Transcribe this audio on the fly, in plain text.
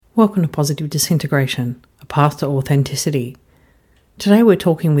Welcome to Positive Disintegration, a path to authenticity. Today we're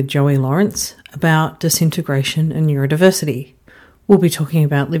talking with Joey Lawrence about disintegration and neurodiversity. We'll be talking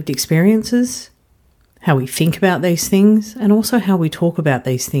about lived experiences, how we think about these things, and also how we talk about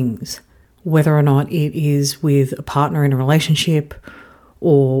these things, whether or not it is with a partner in a relationship,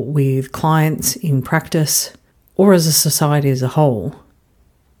 or with clients in practice, or as a society as a whole.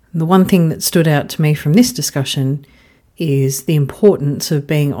 The one thing that stood out to me from this discussion is the importance of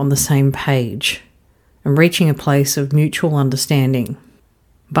being on the same page and reaching a place of mutual understanding.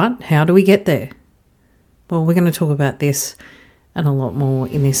 But how do we get there? Well, we're going to talk about this and a lot more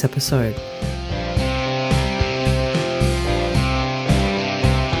in this episode.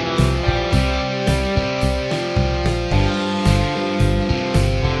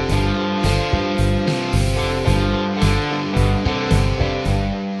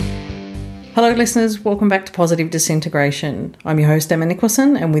 Hello listeners, welcome back to Positive Disintegration. I'm your host Emma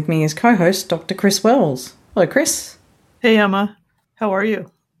Nicholson, and with me is co-host Dr. Chris Wells. Hello Chris. Hey Emma, how are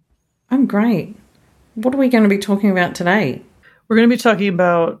you? I'm great. What are we going to be talking about today? We're going to be talking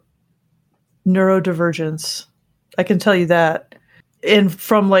about neurodivergence. I can tell you that. And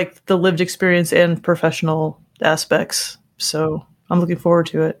from like the lived experience and professional aspects. So I'm looking forward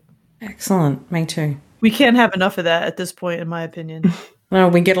to it. Excellent, me too. We can't have enough of that at this point, in my opinion. No,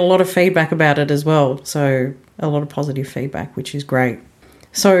 we get a lot of feedback about it as well, so a lot of positive feedback, which is great.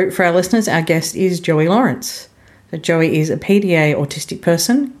 So for our listeners, our guest is Joey Lawrence. So Joey is a PDA autistic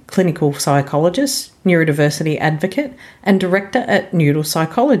person, clinical psychologist, neurodiversity advocate, and director at Noodle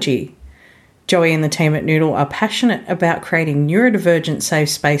Psychology. Joey and the team at Noodle are passionate about creating neurodivergent safe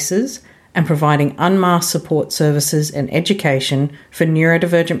spaces and providing unmasked support services and education for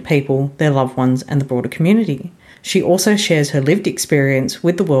neurodivergent people, their loved ones, and the broader community. She also shares her lived experience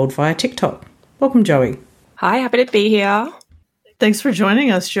with the world via TikTok. Welcome, Joey. Hi, happy to be here. Thanks for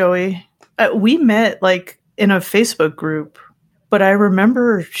joining us, Joey. We met like in a Facebook group, but I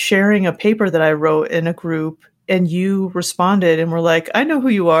remember sharing a paper that I wrote in a group and you responded and were like, I know who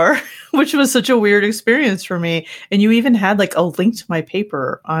you are, which was such a weird experience for me. And you even had like a link to my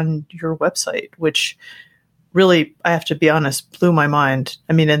paper on your website, which really, I have to be honest, blew my mind.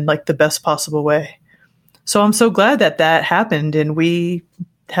 I mean, in like the best possible way. So I'm so glad that that happened and we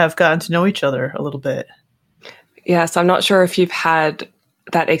have gotten to know each other a little bit. Yes, I'm not sure if you've had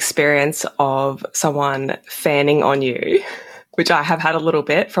that experience of someone fanning on you, which I have had a little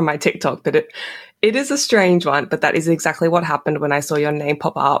bit from my TikTok, but it is a strange one, but that is exactly what happened when I saw your name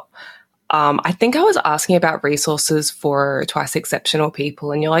pop up. I think I was asking about resources for twice exceptional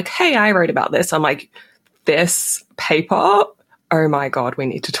people and you're like, hey, I wrote about this. I'm like, this paper? Oh my God, we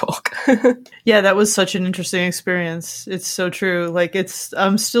need to talk. Yeah, that was such an interesting experience. It's so true. Like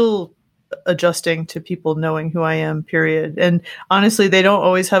I'm still adjusting to people knowing who I am, period. And honestly, they don't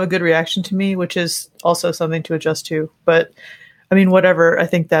always have a good reaction to me, which is also something to adjust to. But I mean, whatever, I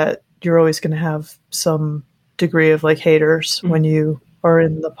think that you're always going to have some degree of like haters when you are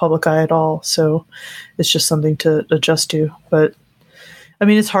in the public eye at all. So it's just something to adjust to. But I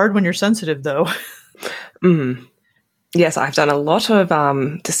mean, it's hard when you're sensitive though. Yes, I've done a lot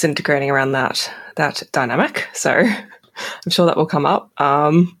of disintegrating around that dynamic. So I'm sure that will come up,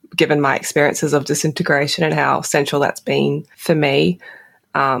 given my experiences of disintegration and how central that's been for me.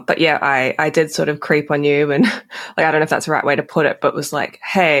 But yeah, I did sort of creep on you and like, I don't know if that's the right way to put it, but was like,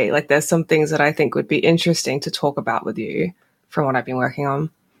 hey, like there's some things that I think would be interesting to talk about with you from what I've been working on.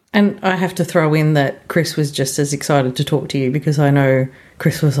 And I have to throw in that Chris was just as excited to talk to you because I know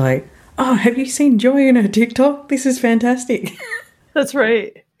Chris was like, oh, have you seen Joy in her TikTok? This is fantastic. That's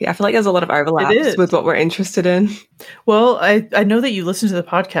right. Yeah, I feel like there's a lot of overlaps with what we're interested in. Well, I know that you listen to the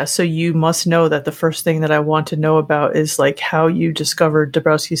podcast, so you must know that the first thing that I want to know about is like how you discovered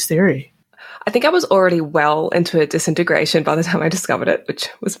Dabrowski's theory. I think I was already well into disintegration by the time I discovered it, which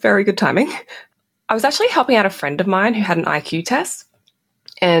was very good timing. I was actually helping out a friend of mine who had an IQ test.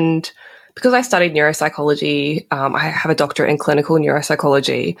 And because I studied neuropsychology, I have a doctorate in clinical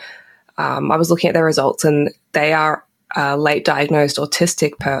neuropsychology. I was looking at their results and they are a late diagnosed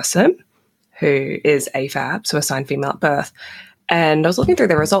autistic person who is AFAB, so assigned female at birth. And I was looking through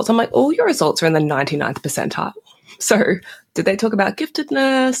their results. I'm like, all your results are in the 99th percentile. So did they talk about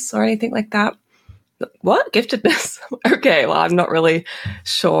giftedness or anything like that? What? Giftedness? Okay, well, I'm not really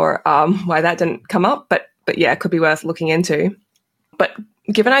sure why that didn't come up, but yeah, it could be worth looking into. But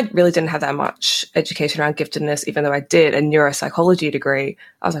given I really didn't have that much education around giftedness, even though I did a neuropsychology degree,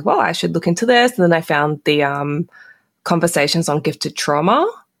 I was like, well, I should look into this. And then I found the conversations on gifted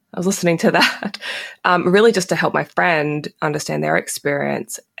trauma I was listening to that, really just to help my friend understand their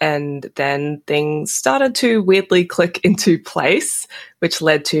experience. And then things started to weirdly click into place, which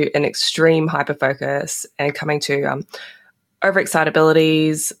led to an extreme hyperfocus and coming to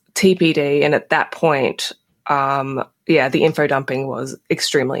overexcitabilities, TPD. And at that point, the info dumping was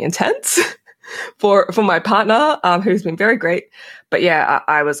extremely intense for my partner, who's been very great. But yeah,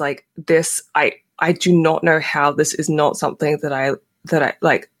 I was like, I do not know how this is not something that I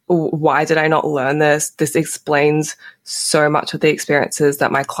like. Why did I not learn this? This explains so much of the experiences that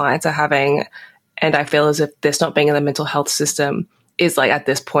my clients are having. And I feel as if this not being in the mental health system is like at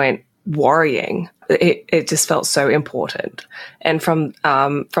this point worrying. It just felt so important. And from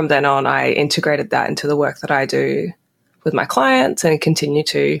then on, I integrated that into the work that I do with my clients and continue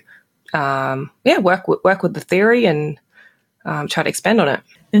to work with the theory and try to expand on it.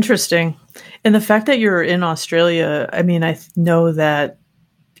 Interesting. And the fact that you're in Australia, I mean, I know that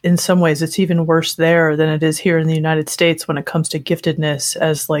in some ways it's even worse there than it is here in the United States when it comes to giftedness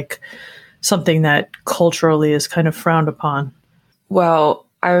as like something that culturally is kind of frowned upon. Well,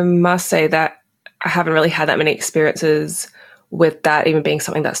 I must say that I haven't really had that many experiences with that even being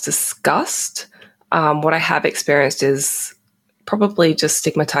something that's discussed. What I have experienced is probably just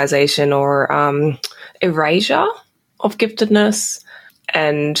stigmatization or erasure of giftedness,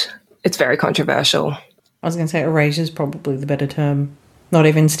 and it's very controversial. I was going to say erasure is probably the better term. Not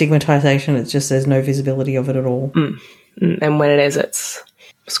even stigmatization, it's just there's no visibility of it at all. And when it is, it's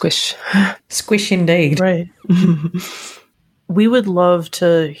squish. Squish indeed. Right. We would love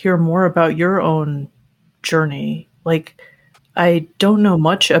to hear more about your own journey. Like, I don't know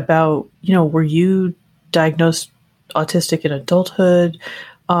much about, were you diagnosed autistic in adulthood?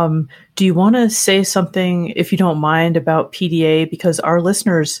 Do you want to say something, if you don't mind, about PDA? Because our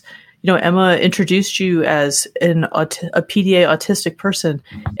listeners, Emma introduced you as a PDA autistic person,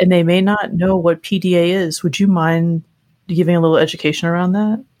 and they may not know what PDA is. Would you mind giving a little education around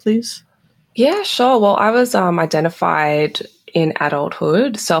that, please? Yeah, sure. Well, I was identified in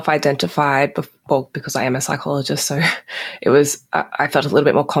adulthood, self-identified, because I am a psychologist, so I felt a little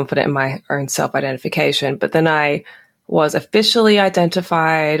bit more confident in my own self-identification. But then I was officially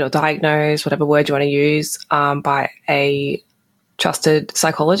identified or diagnosed, whatever word you want to use, by a trusted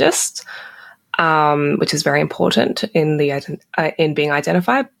psychologist, which is very important in being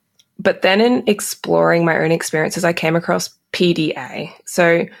identified. But then in exploring my own experiences, I came across PDA.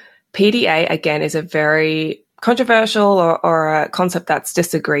 So PDA, again, is a very controversial or a concept that's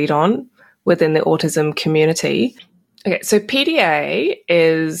disagreed on within the autism community. Okay, so PDA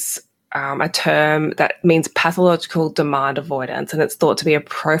is a term that means pathological demand avoidance, and it's thought to be a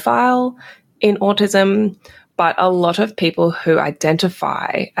profile in autism. But a lot of people who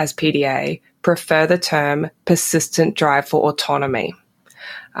identify as PDA prefer the term persistent drive for autonomy.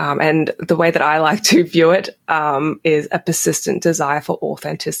 And the way that I like to view it is a persistent desire for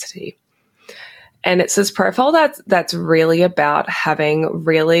authenticity. And it's this profile that's really about having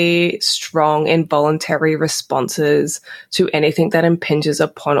really strong involuntary responses to anything that impinges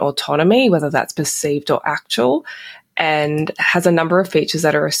upon autonomy, whether that's perceived or actual, and has a number of features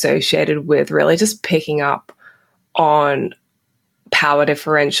that are associated with really just picking up on power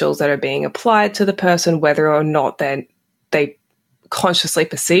differentials that are being applied to the person, whether or not they consciously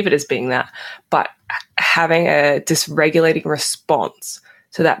perceive it as being that, but having a dysregulating response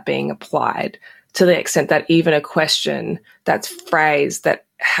to that being applied, to the extent that even a question that's phrased that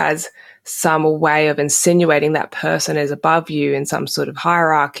has some way of insinuating that person is above you in some sort of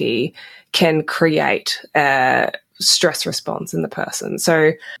hierarchy can create a stress response in the person.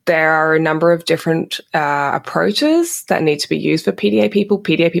 So there are a number of different approaches that need to be used for PDA people.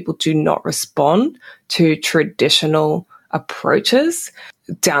 PDA people do not respond to traditional approaches,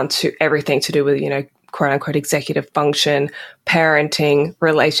 down to everything to do with, quote unquote, executive function, parenting,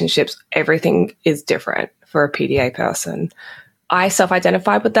 relationships. Everything is different for a PDA person. I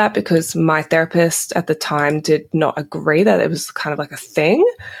self-identified with that because my therapist at the time did not agree that it was kind of like a thing.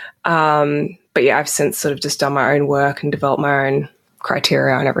 But yeah, I've since sort of just done my own work and developed my own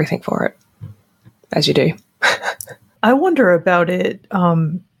criteria and everything for it, as you do. I wonder about it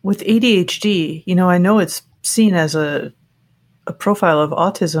with ADHD. I know it's seen as a profile of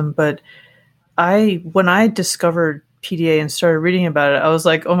autism, but when I discovered PDA and started reading about it, I was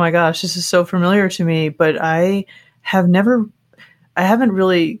like, oh my gosh, this is so familiar to me, but I haven't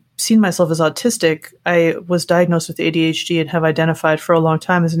really seen myself as autistic. I was diagnosed with ADHD and have identified for a long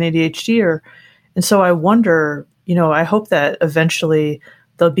time as an ADHDer. And so I wonder, I hope that eventually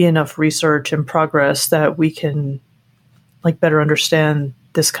there'll be enough research and progress that we can better understand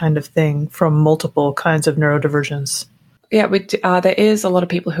this kind of thing from multiple kinds of neurodivergence. Yeah, there is a lot of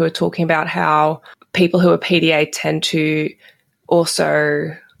people who are talking about how people who are PDA tend to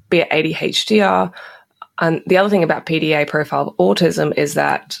also be ADHD. And the other thing about PDA profile of autism is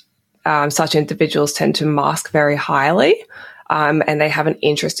that such individuals tend to mask very highly, and they have an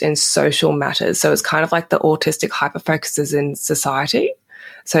interest in social matters. So it's kind of like the autistic hyperfocuses in society.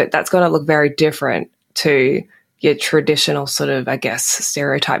 So that's going to look very different to your traditional sort of, I guess,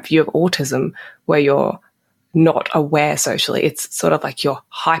 stereotype view of autism, where you're not aware socially. It's sort of like you're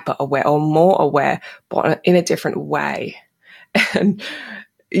hyper aware or more aware, but in a different way. And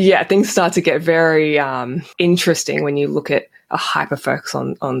yeah, things start to get very interesting when you look at a hyper focus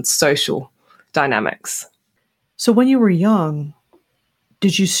on social dynamics. So when you were young,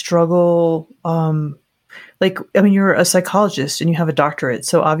 did you struggle? You're a psychologist and you have a doctorate,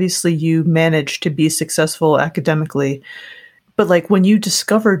 so obviously you managed to be successful academically. But like when you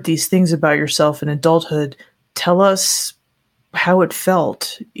discovered these things about yourself in adulthood, tell us how it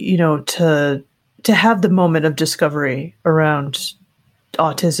felt, to have the moment of discovery around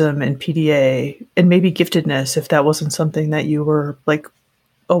autism and PDA and maybe giftedness, if that wasn't something that you were like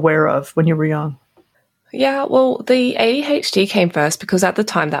aware of when you were young. Yeah, well, the ADHD came first because at the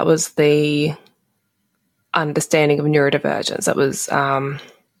time that was the understanding of neurodivergence that was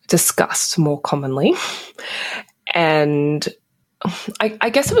discussed more commonly. And I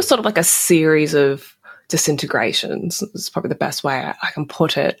guess it was sort of like a series of disintegrations. It's probably the best way I can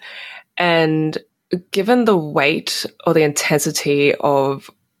put it. And given the weight or the intensity of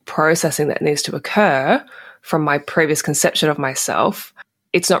processing that needs to occur from my previous conception of myself,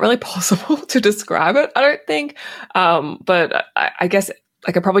 it's not really possible to describe it, I don't think. But I guess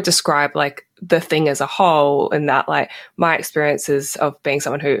I could probably describe like the thing as a whole, in that like my experiences of being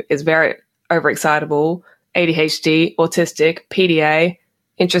someone who is very overexcitable, ADHD, autistic, PDA,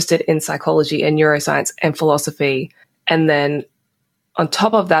 interested in psychology and neuroscience and philosophy. And then on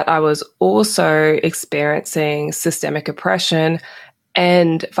top of that, I was also experiencing systemic oppression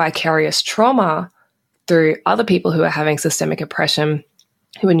and vicarious trauma through other people who are having systemic oppression,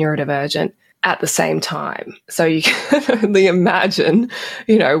 who are neurodivergent at the same time. So you can only imagine,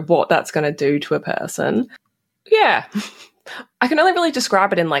 what that's going to do to a person. Yeah. I can only really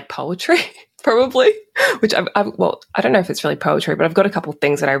describe it in like poetry, probably, which I don't know if it's really poetry, but I've got a couple of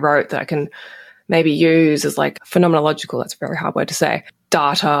things that I wrote that I can maybe use as like phenomenological, that's a very hard word to say,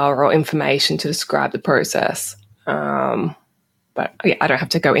 data or information to describe the process. But yeah, I don't have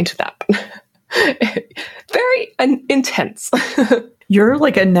to go into that. Very intense. You're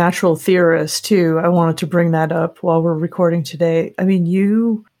like a natural theorist too. I wanted to bring that up while we're recording today. I mean,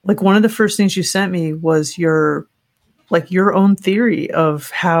 you, like, one of the first things you sent me was your own theory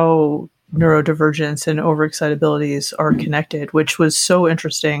of how neurodivergence and overexcitabilities are connected, which was so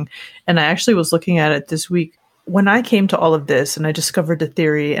interesting. And I actually was looking at it this week. When I came to all of this and I discovered the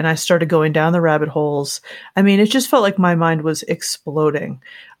theory and I started going down the rabbit holes, I mean, it just felt like my mind was exploding.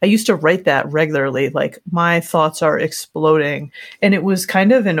 I used to write that regularly, like my thoughts are exploding. And it was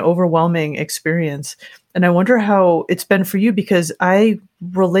kind of an overwhelming experience. And I wonder how it's been for you, because I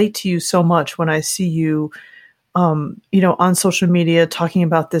relate to you so much when I see you, on social media talking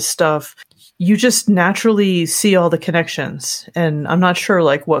about this stuff. You just naturally see all the connections. And I'm not sure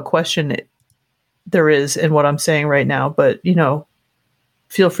like what question there is in what I'm saying right now, but,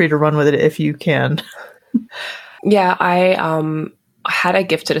 feel free to run with it if you can. Yeah, I had a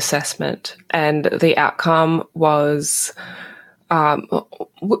gifted assessment, and the outcome was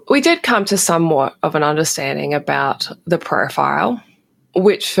we did come to somewhat of an understanding about the profile,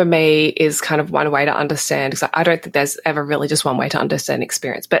 which for me is kind of one way to understand, because I don't think there's ever really just one way to understand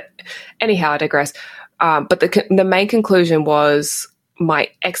experience. But anyhow, I digress. But the main conclusion was my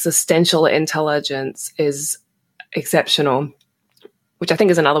existential intelligence is exceptional, which I think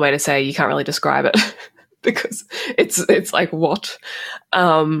is another way to say you can't really describe it because it's like what?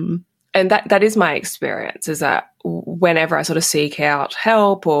 And that is my experience, is that whenever I sort of seek out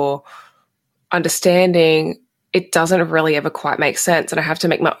help or understanding, it doesn't really ever quite make sense. And I have to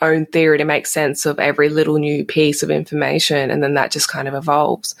make my own theory to make sense of every little new piece of information. And then that just kind of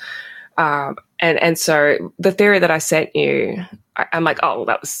evolves. And so the theory that I sent you, I'm like, oh,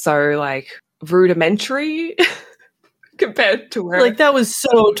 that was so like rudimentary compared to where, like, that was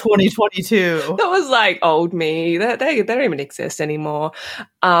so 2022. That was like old me. They don't even exist anymore.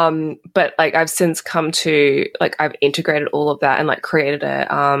 But like I've since come to like I've integrated all of that and like created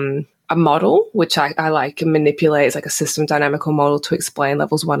a model which I like manipulate as like a system dynamical model to explain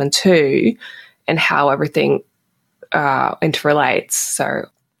levels 1 and 2 and how everything interrelates. So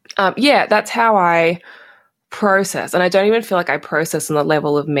yeah, that's how I process, and I don't even feel like I process on the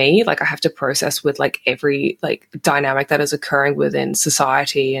level of me. Like I have to process with like every like dynamic that is occurring within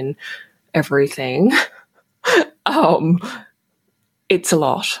society and everything. It's a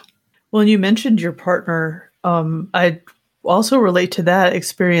lot. Well, and you mentioned your partner. I also relate to that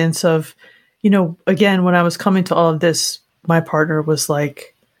experience of, again, when I was coming to all of this, my partner was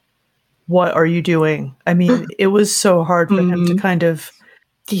like, what are you doing? I mean, it was so hard for him to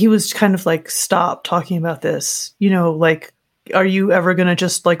he was kind of like, stop talking about this, like, are you ever going to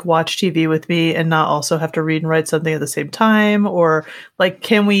just like watch TV with me and not also have to read and write something at the same time? Or like,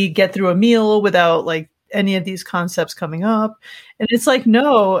 can we get through a meal without like any of these concepts coming up? And it's like,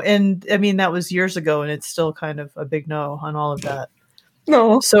 no. And I mean, that was years ago, and it's still kind of a big no on all of that.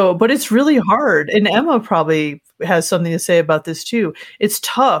 No. So, but it's really hard. And Emma probably has something to say about this too. It's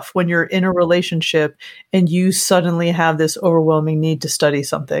tough when you're in a relationship and you suddenly have this overwhelming need to study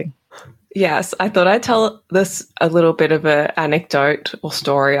something. Yes, I thought I'd tell this a little bit of an anecdote or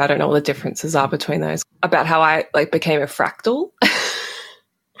story. I don't know what the differences are between those, about how I like became a fractal.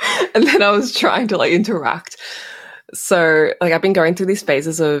 And then I was trying to like interact. So like I've been going through these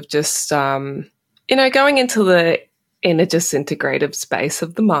phases of just, going into the inner disintegrative space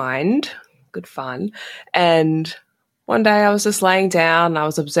of the mind. Good fun. And one day I was just laying down and I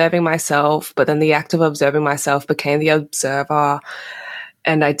was observing myself, but then the act of observing myself became the observer.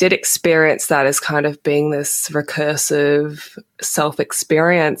 And I did experience that as kind of being this recursive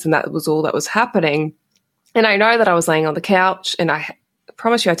self-experience, and that was all that was happening. And I know that I was laying on the couch, and I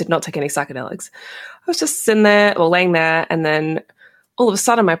promise you I did not take any psychedelics. I was just sitting there or laying there, and then all of a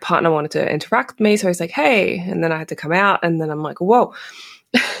sudden my partner wanted to interact with me. So he's like, hey, and then I had to come out, and then I'm like, whoa.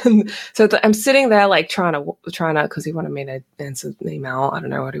 So I'm sitting there like trying to, because he wanted me to answer the email. I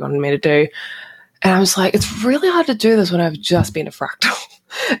don't know what he wanted me to do. And I was like, it's really hard to do this when I've just been a fractal.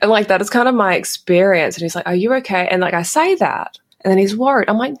 And like, that is kind of my experience. And he's like, are you okay? And like, I say that, and then he's worried.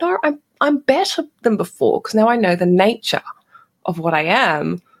 I'm like, no, I'm better than before, because now I know the nature of what I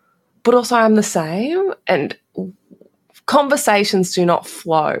am, but also I'm the same. And conversations do not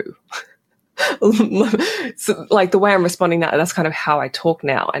flow. So, like, the way I'm responding now, that's kind of how I talk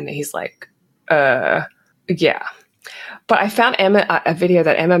now. And he's like, yeah. But I found a video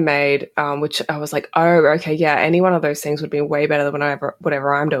that Emma made, which I was like, oh, okay, yeah, any one of those things would be way better than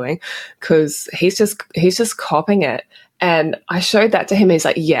whatever I'm doing, because he's just copying it. And I showed that to him. He's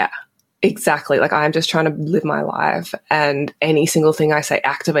like, yeah, exactly. Like, I'm just trying to live my life, and any single thing I say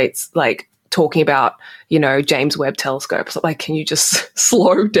activates, like, talking about, James Webb telescope. So, like, can you just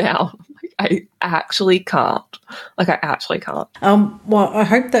slow down? Like, I actually can't. Well, I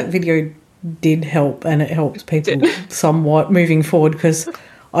hope that video did help, and it helps people somewhat moving forward, because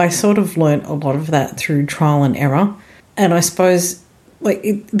I sort of learnt a lot of that through trial and error. And I suppose like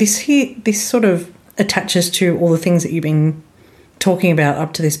this sort of attaches to all the things that you've been talking about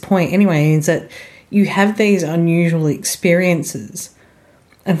up to this point anyway, is that you have these unusual experiences.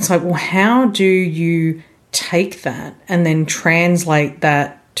 And it's like, well, how do you take that and then translate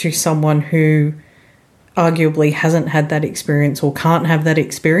that to someone who arguably hasn't had that experience or can't have that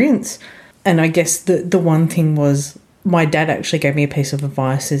experience? And I guess the one thing was, my dad actually gave me a piece of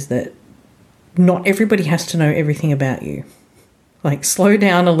advice, is that not everybody has to know everything about you. Like, slow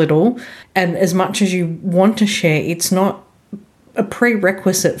down a little, and as much as you want to share, it's not a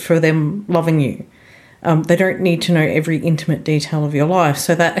prerequisite for them loving you. They don't need to know every intimate detail of your life.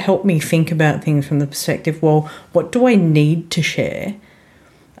 So that helped me think about things from the perspective, well, what do I need to share?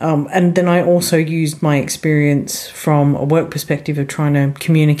 And then I also used my experience from a work perspective of trying to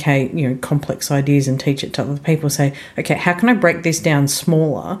communicate, complex ideas and teach it to other people. Say, okay, how can I break this down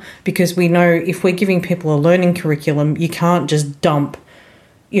smaller? Because we know if we're giving people a learning curriculum, you can't just dump,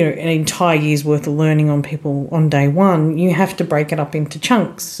 an entire year's worth of learning on people on day one. You have to break it up into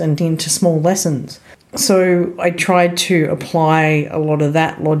chunks and into small lessons. So I tried to apply a lot of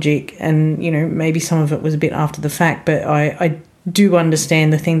that logic, and, maybe some of it was a bit after the fact, but I do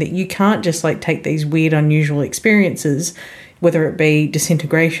understand the thing that you can't just like take these weird, unusual experiences, whether it be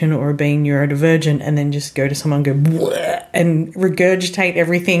disintegration or being neurodivergent, and then just go to someone and go bleh, and regurgitate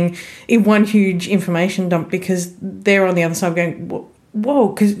everything in one huge information dump, because they're on the other side going, whoa,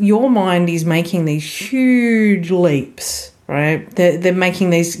 because your mind is making these huge leaps, right? They're making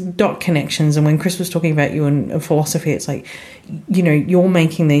these dot connections. And when Chris was talking about you and philosophy, it's like, you're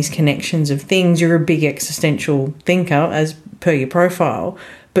making these connections of things. You're a big existential thinker, as per your profile,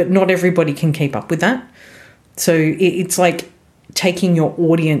 but not everybody can keep up with that. So it's like taking your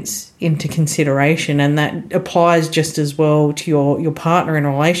audience into consideration, and that applies just as well to your partner in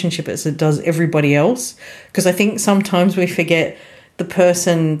a relationship as it does everybody else. Because I think sometimes we forget the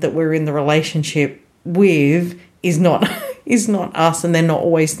person that we're in the relationship with is not is not us, and they're not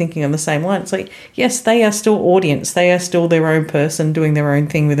always thinking on the same line. It's like, yes, they are still audience. They are still their own person doing their own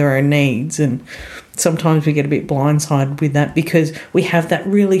thing with their own needs. And sometimes we get a bit blindsided with that because we have that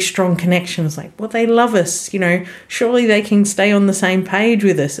really strong connection. It's like, well, they love us, surely they can stay on the same page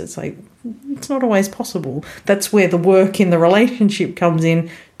with us. It's like, it's not always possible. That's where the work in the relationship comes in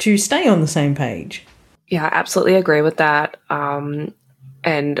to stay on the same page. Yeah, I absolutely agree with that.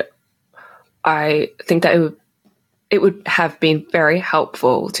 And I think that it would have been very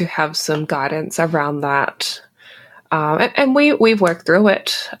helpful to have some guidance around that. And we've worked through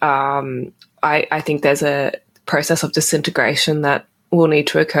it. I think there's a process of disintegration that will need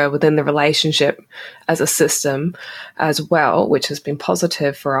to occur within the relationship as a system as well, which has been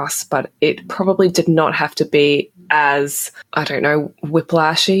positive for us, but it probably did not have to be as, I don't know,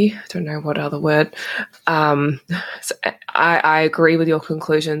 whiplashy. I don't know what other word. So I agree with your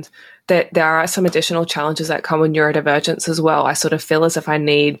conclusions that there are some additional challenges that come with neurodivergence as well. I sort of feel as if I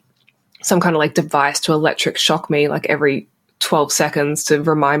need some kind of like device to electric shock me like every 12 seconds to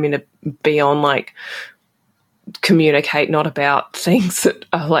remind me to be on, like, communicate, not about things that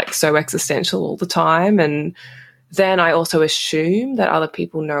are like so existential all the time. And then I also assume that other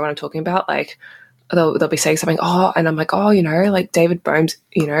people know what I'm talking about. Like they'll be saying something, and I'm like, like David Bohm's,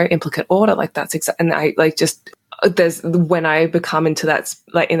 implicate order, like that's and I like just there's when I become into that,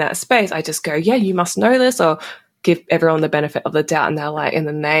 like in that space, I just go, yeah, you must know this, or give everyone the benefit of the doubt, and they're like, and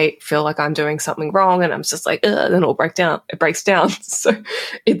then they feel like I'm doing something wrong, and I'm just like, then it'll break down. It breaks down. So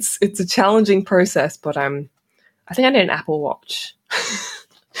it's a challenging process, but I think I need an Apple Watch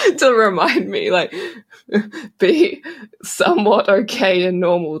to remind me, like, be somewhat okay and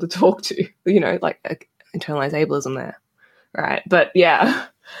normal to talk to, like internalized ableism there, right? But yeah,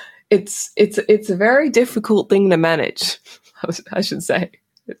 it's a very difficult thing to manage, I should say.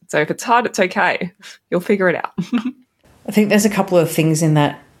 So if it's hard, it's okay. You'll figure it out. I think there's a couple of things in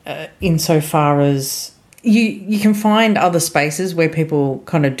that, insofar as you can find other spaces where people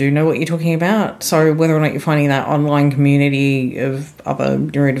kind of do know what you're talking about. So whether or not you're finding that online community of other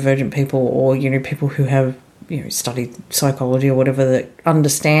neurodivergent people, or, people who have, studied psychology or whatever, that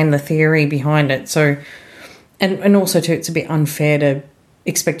understand the theory behind it. So, and also too, it's a bit unfair to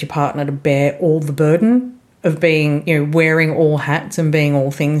expect your partner to bear all the burden of being, wearing all hats and being all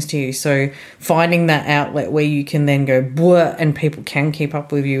things to you. So finding that outlet where you can then go blah and people can keep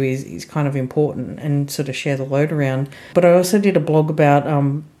up with you is kind of important, and sort of share the load around. But I also did a blog about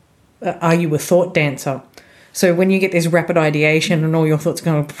are you a thought dancer? So when you get this rapid ideation and all your thoughts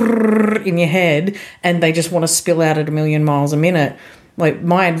going in your head and they just want to spill out at 1,000,000 miles a minute, like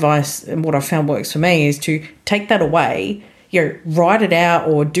my advice and what I found works for me is to take that away, write it out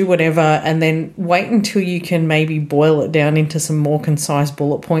or do whatever, and then wait until you can maybe boil it down into some more concise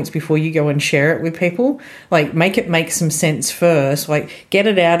bullet points before you go and share it with people. Like, make it make some sense first. Like, get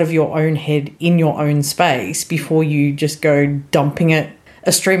it out of your own head in your own space before you just go dumping it,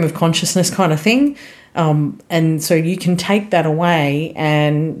 a stream of consciousness kind of thing. And so you can take that away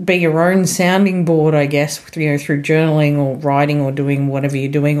and be your own sounding board, I guess, through journaling or writing or doing whatever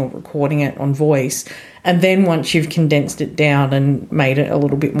you're doing, or recording it on voice. And then once you've condensed it down and made it a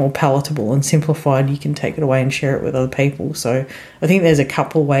little bit more palatable and simplified, you can take it away and share it with other people. So I think there's a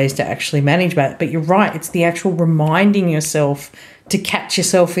couple of ways to actually manage that. But you're right, it's the actual reminding yourself to catch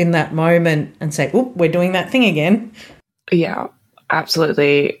yourself in that moment and say, oh, we're doing that thing again. Yeah,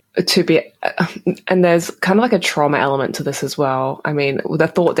 absolutely. And there's kind of like a trauma element to this as well. I mean, the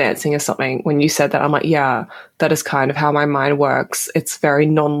thought dancing is something, when you said that, I'm like, yeah, that is kind of how my mind works. It's very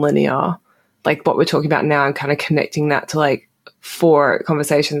non-linear. Like what we're talking about now, I'm kind of connecting that to like 4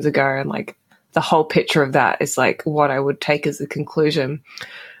 conversations ago, and like the whole picture of that is like what I would take as the conclusion.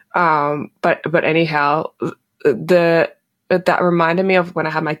 But anyhow, that reminded me of when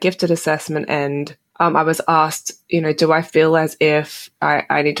I had my gifted assessment, and I was asked, do I feel as if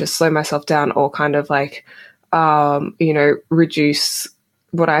I need to slow myself down, or kind of like, reduce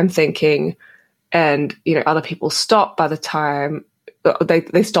what I'm thinking, and, other people stop by the time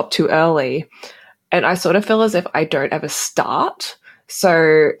they stop too early. And I sort of feel as if I don't ever start.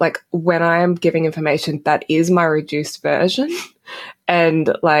 So like when I'm giving information, that is my reduced version. And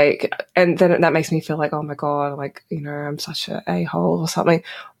then that makes me feel like, oh my God, like, I'm such an a-hole or something.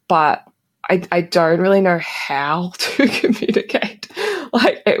 But I don't really know how to communicate,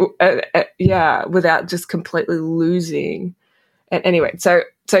 without just completely losing. And anyway, so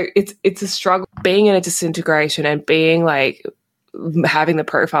it's a struggle being in a disintegration, and being like, having the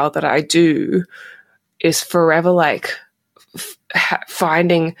profile that I do is forever like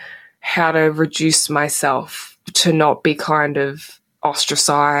finding how to reduce myself to not be kind of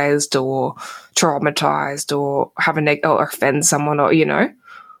ostracized or traumatized or have or offend someone, or, you know.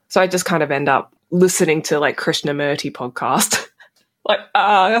 So I just kind of end up listening to like Krishnamurti podcast. Like,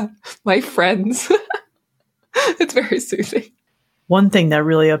 my friends. It's very soothing. One thing that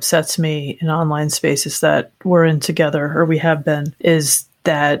really upsets me in online spaces that we're in together, or we have been, is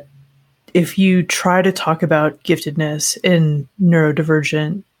that if you try to talk about giftedness in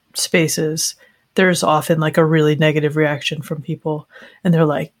neurodivergent spaces, there's often like a really negative reaction from people. And they're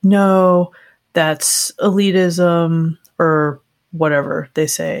like, no, that's elitism, or whatever they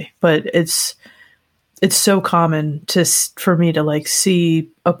say. But it's so common for me to like see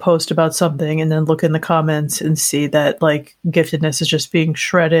a post about something and then look in the comments and see that like giftedness is just being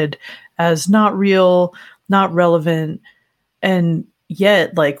shredded as not real, not relevant. And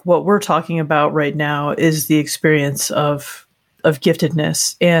yet, like, what we're talking about right now is the experience of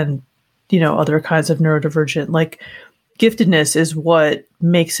giftedness and, you know, other kinds of neurodivergent. Like, giftedness is what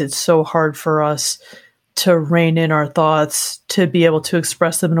makes it so hard for us to rein in our thoughts, to be able to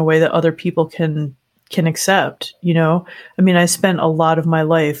express them in a way that other people can accept, you know? I mean, I spent a lot of my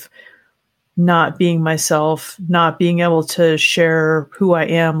life not being myself, not being able to share who I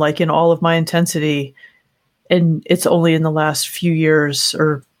am, like, in all of my intensity. And it's only in the last few years,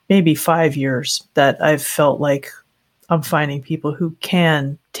 or maybe 5 years, that I've felt like I'm finding people who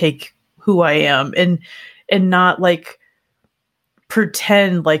can take who I am and not like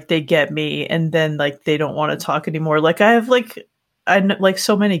pretend like they get me and then like they don't want to talk anymore. Like I like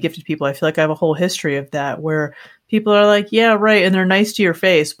so many gifted people, I feel like I have a whole history of that, where people are like, yeah, right, and they're nice to your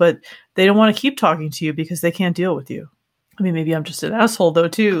face, but they don't want to keep talking to you because they can't deal with you. I mean, maybe I'm just an asshole though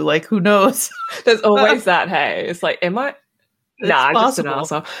too. Like, who knows? There's always that. Hey, it's like, am I? Nah, I'm just an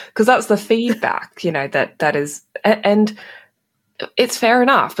asshole. Because that's the feedback, you know, that is, and it's fair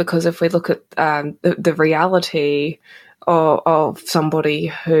enough, because if we look at the reality of somebody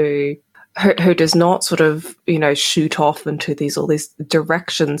who does not sort of, you know, shoot off into all these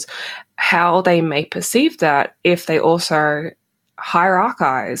directions, how they may perceive that if they also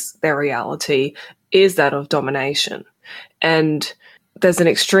hierarchize their reality is that of domination. And there's an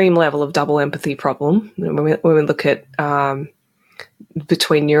extreme level of double empathy problem when we look at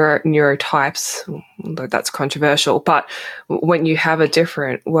between neurotypes, although that's controversial. But when you have a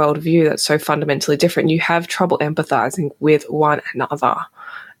different worldview that's so fundamentally different, you have trouble empathizing with one another.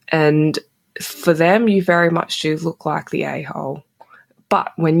 And for them, you very much do look like the a-hole.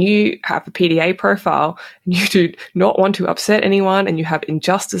 But when you have a PDA profile and you do not want to upset anyone and you have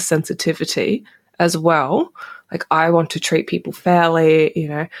injustice sensitivity as well, like I want to treat people fairly, you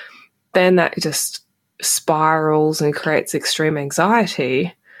know, then that just spirals and creates extreme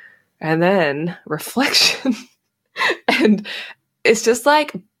anxiety and then reflection. And it's just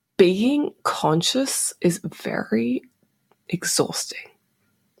like being conscious is very exhausting.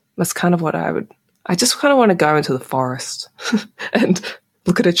 That's kind of what I just kind of want to go into the forest and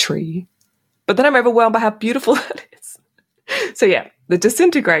look at a tree. But then I'm overwhelmed by how beautiful that is. So yeah, the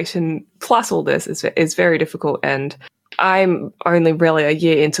disintegration plus all this is very difficult. And I'm only really a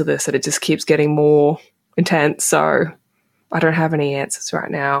year into this, and it just keeps getting more intense. So I don't have any answers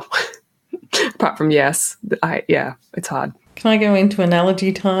right now. Apart from yes, it's hard. Can I go into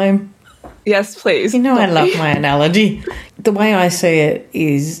analogy time? Yes, please. You know, I love my analogy. The way I see it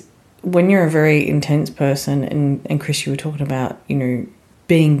is when you're a very intense person, and Chris, you were talking about, you know,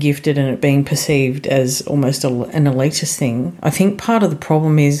 being gifted and it being perceived as almost an elitist thing. I think part of the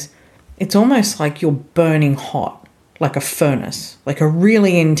problem is it's almost like you're burning hot, like a furnace, like a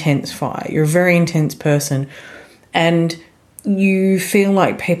really intense fire. You're a very intense person and you feel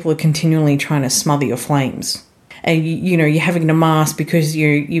like people are continually trying to smother your flames. And, you know, you're having to mask because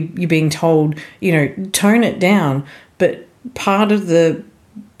you're being told, you know, tone it down. But part of the,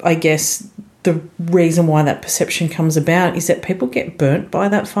 I guess, the reason why that perception comes about is that people get burnt by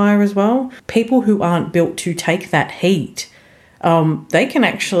that fire as well. People who aren't built to take that heat, they can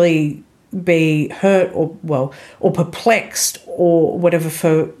actually be hurt or perplexed or whatever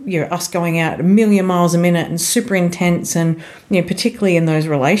for, you know, us going out a million miles a minute and super intense, and, you know, particularly in those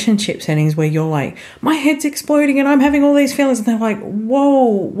relationship settings where you're like, my head's exploding and I'm having all these feelings, and they're like,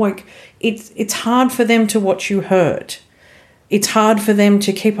 whoa, like it's hard for them to watch you hurt. It's hard for them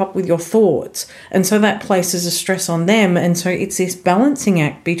to keep up with your thoughts. And so that places a stress on them. And so it's this balancing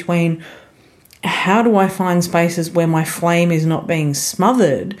act between how do I find spaces where my flame is not being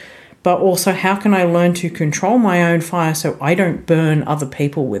smothered, but also how can I learn to control my own fire so I don't burn other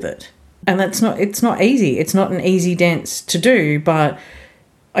people with it. And it's not easy. It's not an easy dance to do, but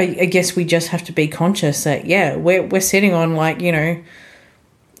I guess we just have to be conscious that, yeah, we're sitting on, like, you know,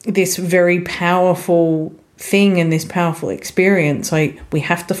 this very powerful thing and this powerful experience. Like, we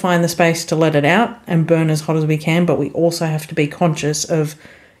have to find the space to let it out and burn as hot as we can, but we also have to be conscious of,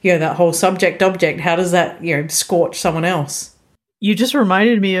 that whole subject object. How does that, scorch someone else? You just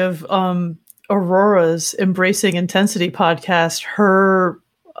reminded me of Aurora's Embracing Intensity podcast. Her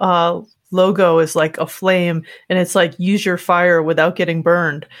logo is like a flame, and it's like, use your fire without getting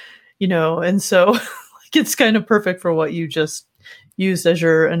burned, and so like, it's kind of perfect for what you just used as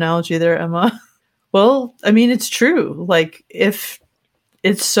your analogy there, Emma. Well, I mean, it's true. Like, if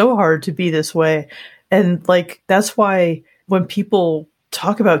it's so hard to be this way, and like, that's why when people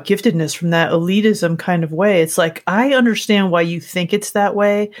talk about giftedness from that elitism kind of way, it's like, I understand why you think it's that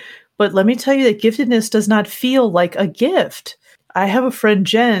way, but let me tell you that giftedness does not feel like a gift. I have a friend,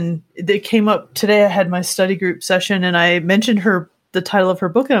 Jen, that came up today. I had my study group session and I mentioned the title of her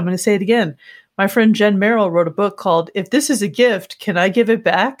book, and I'm going to say it again. My friend Jen Merrill wrote a book called If This Is a Gift, Can I Give It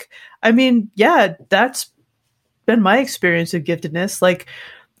Back? I mean, yeah, that's been my experience of giftedness. Like,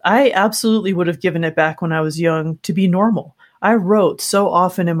 I absolutely would have given it back when I was young to be normal. I wrote so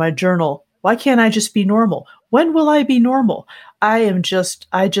often in my journal, why can't I just be normal? When will I be normal? I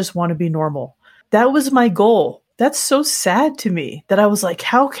just want to be normal. That was my goal. That's so sad to me that I was like,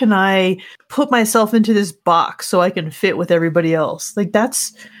 how can I put myself into this box so I can fit with everybody else? Like,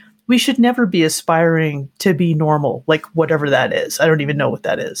 we should never be aspiring to be normal, like whatever that is. I don't even know what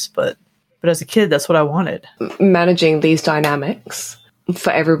that is, but as a kid, that's what I wanted. Managing these dynamics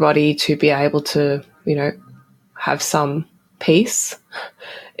for everybody to be able to, have some peace,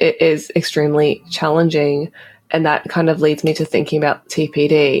 it is extremely challenging. And that kind of leads me to thinking about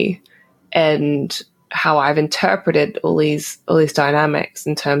TPD and how I've interpreted all these dynamics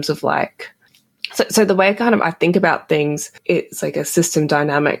in terms of like, so the way I think about things, it's like a system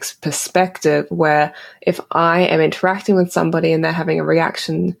dynamics perspective where if I am interacting with somebody and they're having a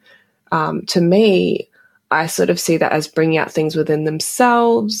reaction to me, I sort of see that as bringing out things within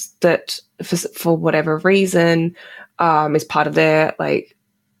themselves that for whatever reason is part of their like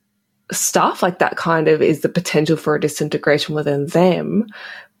stuff. Like, that kind of is the potential for a disintegration within them.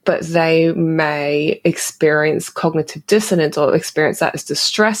 But they may experience cognitive dissonance or experience that as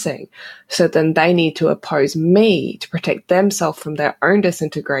distressing. So then they need to oppose me to protect themselves from their own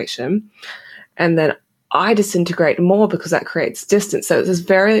disintegration. And then I disintegrate more because that creates distance. So it's this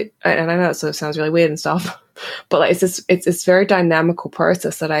very, and I know it sort of sounds really weird and stuff, but like it's this very dynamical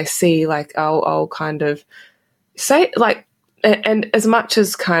process that I see. Like, I'll kind of say, like, and as much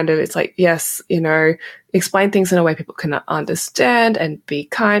as kind of it's like, yes, explain things in a way people can understand and be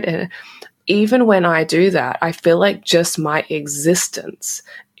kind. And even when I do that, I feel like just my existence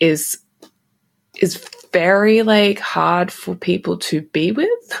is very like hard for people to be with.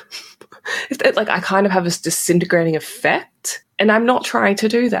 It's like I kind of have this disintegrating effect, and I'm not trying to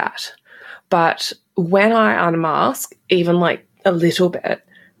do that. But when I unmask, even like a little bit,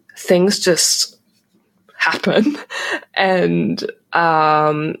 things just happen, and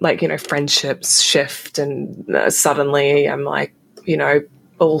friendships shift, and suddenly I'm like,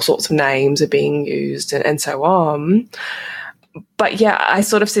 all sorts of names are being used and so on. But yeah, I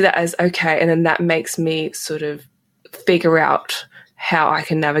sort of see that as okay, and then that makes me sort of figure out how I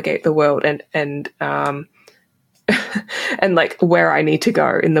can navigate the world and and like where I need to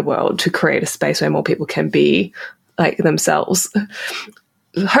go in the world to create a space where more people can be like themselves.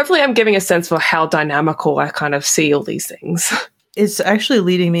 Hopefully I'm giving a sense for how dynamical I kind of see all these things. It's actually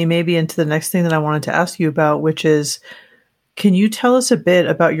leading me maybe into the next thing that I wanted to ask you about, which is, can you tell us a bit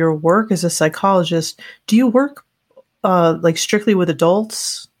about your work as a psychologist? Do you work like strictly with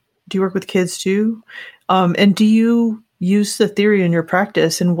adults? Do you work with kids too? And do you use the theory in your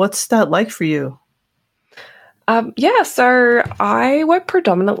practice? And what's that like for you? So I work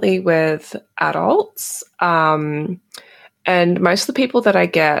predominantly with adults. And most of the people that I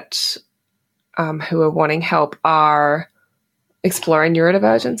get who are wanting help are exploring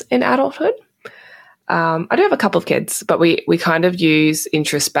neurodivergence in adulthood. I do have a couple of kids, but we kind of use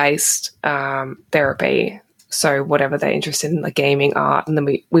interest-based therapy. So whatever they're interested in, like gaming, art, and then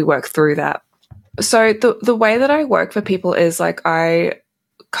we work through that. So the way that I work for people is like I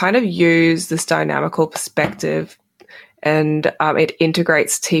kind of use this dynamical perspective, and it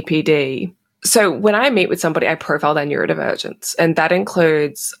integrates TPD. So when I meet with somebody, I profile their neurodivergence, and that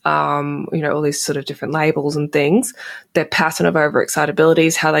includes, all these sort of different labels and things, their pattern of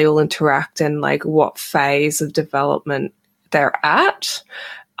overexcitabilities, how they all interact, and like what phase of development they're at.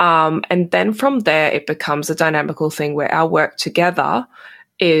 And then from there, it becomes a dynamical thing where our work together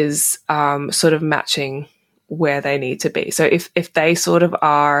is sort of matching where they need to be. So if they sort of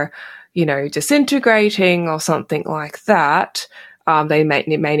are, disintegrating or something like that, they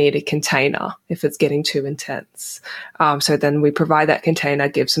may need a container if it's getting too intense. So then we provide that container,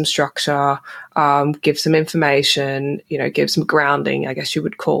 give some structure, give some information, give some grounding, I guess you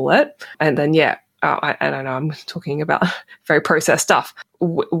would call it. And then, I don't know, I'm talking about very processed stuff.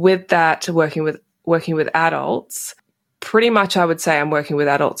 With that, working with adults, pretty much I would say I'm working with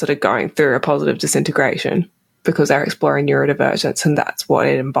adults that are going through a positive disintegration because they're exploring neurodivergence, and that's what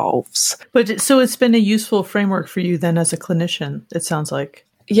it involves. But so it's been a useful framework for you then as a clinician, it sounds like.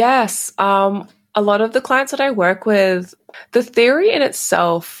 Yes. A lot of the clients that I work with, the theory in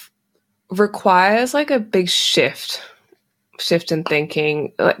itself requires like a big shift in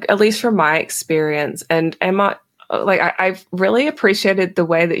thinking, like at least from my experience. And Emma, like I've really appreciated the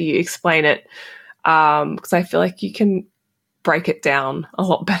way that you explain it, because I feel like you can break it down a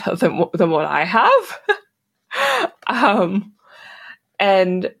lot better than what I have. I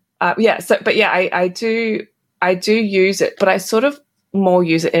do use it, but I sort of more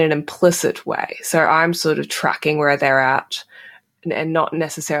use it in an implicit way. So I'm sort of tracking where they're at and not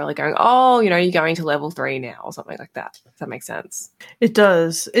necessarily going, you're going to level 3 now or something like that. Does that make sense? It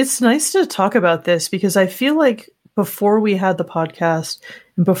does. It's nice to talk about this because I feel like before we had the podcast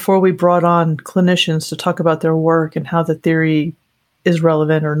and before we brought on clinicians to talk about their work and how the theory is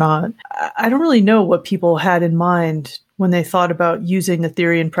relevant or not, I don't really know what people had in mind when they thought about using the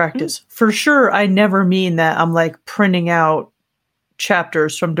theory in practice. Mm-hmm. For sure, I never mean that I'm like printing out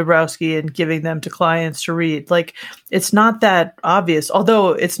chapters from Dabrowski and giving them to clients to read. Like, it's not that obvious, although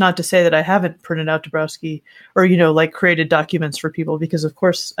it's not to say that I haven't printed out Dabrowski or, like created documents for people, because of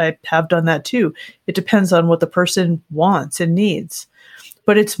course I have done that too. It depends on what the person wants and needs,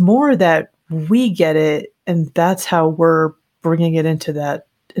 but it's more that we get it. And that's how we're bringing it into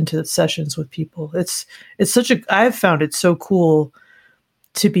the sessions with people. I've found it so cool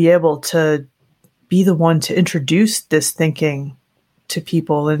to be able to be the one to introduce this thinking to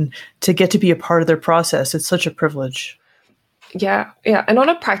people and to get to be a part of their process. It's such a privilege. Yeah. And on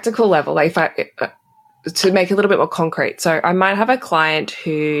a practical level, like to make it a little bit more concrete, so I might have a client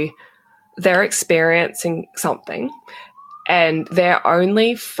who they're experiencing something and their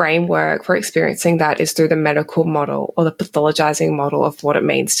only framework for experiencing that is through the medical model or the pathologizing model of what it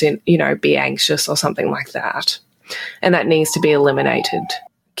means to, be anxious or something like that. And that needs to be eliminated.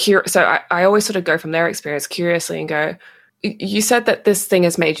 So I always sort of go from their experience curiously and go, you said that this thing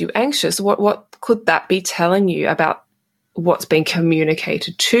has made you anxious. What could that be telling you about what's being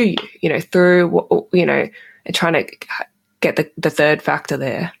communicated to you, through, and trying to get the third factor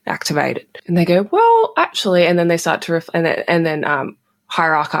there activated. And they go, well, actually, and then they start to and then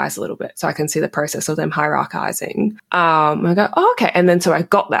hierarchize a little bit. So I can see the process of them hierarchizing. I go, oh, okay. And then so I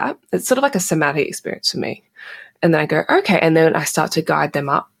got that. It's sort of like a somatic experience for me. And then I go, okay. And then I start to guide them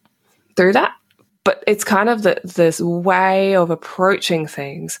up through that. But it's kind of this way of approaching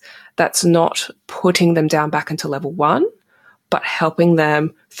things that's not putting them down back into level 1, but helping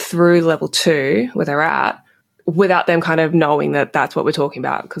them through level 2 where they're at without them kind of knowing that that's what we're talking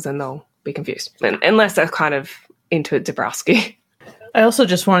about, because then they'll be confused. Unless they're kind of into Dabrowski. I also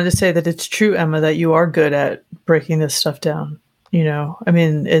just wanted to say that it's true, Emma, that you are good at breaking this stuff down.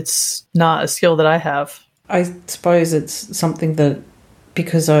 It's not a skill that I have. I suppose it's something that,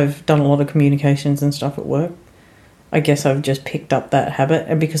 because I've done a lot of communications and stuff at work, I guess I've just picked up that habit.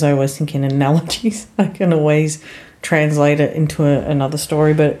 And because I always think in analogies, I can always translate it into another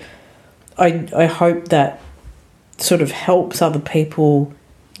story. But I hope that sort of helps other people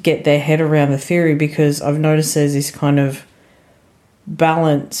get their head around the theory, because I've noticed there's this kind of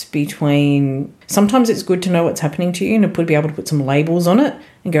balance between, sometimes it's good to know what's happening to you and to be able to put some labels on it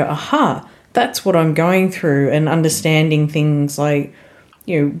and go, aha, that's what I'm going through, and understanding things like,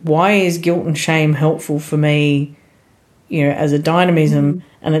 why is guilt and shame helpful for me, as a dynamism? Mm-hmm.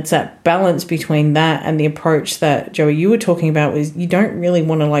 And it's that balance between that and the approach that, Joey, you were talking about, was you don't really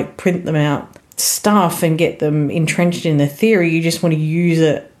want to like print them out stuff and get them entrenched in the theory. You just want to use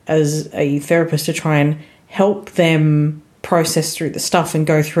it as a therapist to try and help them process through the stuff and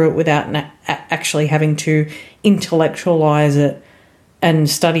go through it without actually having to intellectualize it and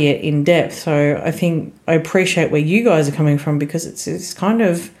study it in depth. So I think I appreciate where you guys are coming from, because it's this kind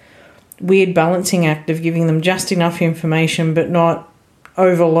of weird balancing act of giving them just enough information but not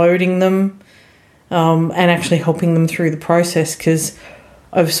overloading them, and actually helping them through the process. Because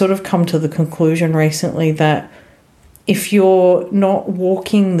I've sort of come to the conclusion recently that if you're not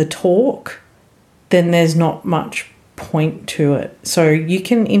walking the talk, then there's not much point to it. So you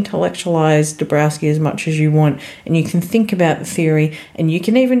can intellectualize Dabrowski as much as you want, and you can think about the theory, and you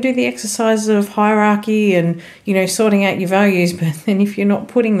can even do the exercises of hierarchy and, sorting out your values. But then if you're not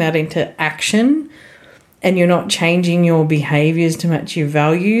putting that into action, and you're not changing your behaviors to match your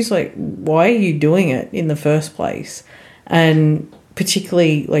values, like, why are you doing it in the first place? And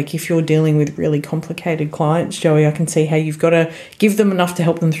particularly, like, if you're dealing with really complicated clients, Joey, I can see how you've got to give them enough to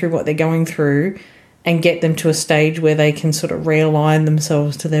help them through what they're going through and get them to a stage where they can sort of realign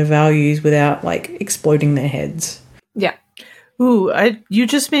themselves to their values without, like, exploding their heads. Yeah. Ooh, you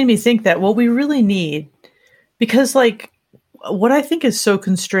just made me think that what we really need, because, like, what I think is so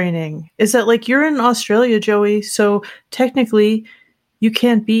constraining is that, like, you're in Australia, Joey, so technically you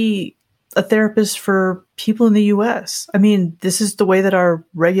can't be a therapist for people in the US. I mean, this is the way that our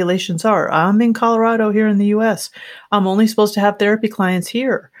regulations are. I'm in Colorado here in the US. I'm only supposed to have therapy clients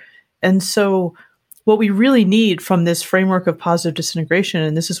here. And so what we really need from this framework of positive disintegration,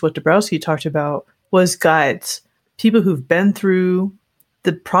 and this is what Dabrowski talked about, was guides. People who've been through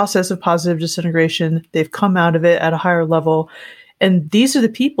the process of positive disintegration, they've come out of it at a higher level. And these are the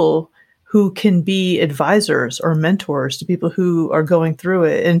people who can be advisors or mentors to people who are going through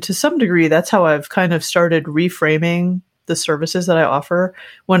it. And to some degree, that's how I've kind of started reframing the services that I offer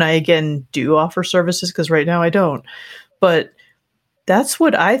when I, again, do offer services, because right now I don't. But that's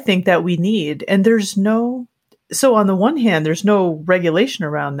what I think that we need. And so on the one hand, there's no regulation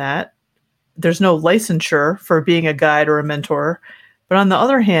around that. There's no licensure for being a guide or a mentor. But on the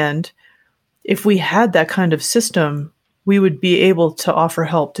other hand, if we had that kind of system, we would be able to offer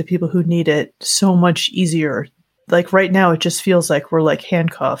help to people who need it so much easier. Like right now, it just feels like we're like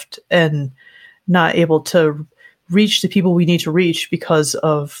handcuffed and not able to reach the people we need to reach because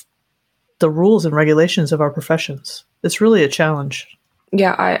of the rules and regulations of our professions. It's really a challenge.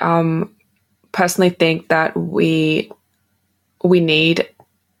 Yeah, I personally think that we need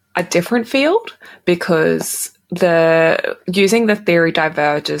a different field, because using the theory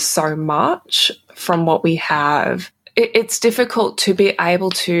diverges so much from what we have. It's difficult to be able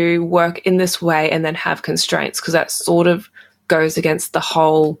to work in this way and then have constraints, because that sort of goes against the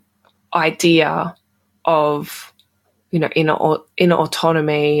whole idea of, inner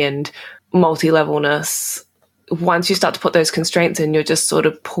autonomy and multi-levelness. Once you start to put those constraints in, you're just sort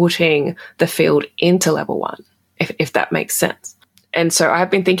of putting the field into level one, if that makes sense. And so I've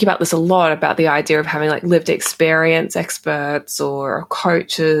been thinking about this a lot, about the idea of having like lived experience experts or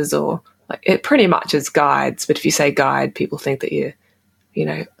coaches, or like it pretty much is guides. But if you say guide, people think that you're,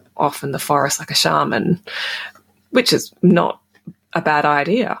 off in the forest like a shaman, which is not a bad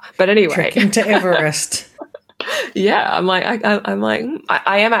idea. But anyway. Trekking to Everest. Yeah,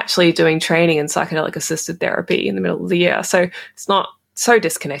 I am actually doing training in psychedelic assisted therapy in the middle of the year. So it's not so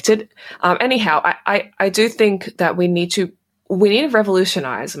disconnected. Anyhow, I do think that we need to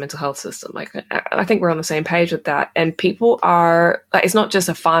revolutionize the mental health system. Like, I think we're on the same page with that. And people are, like, it's not just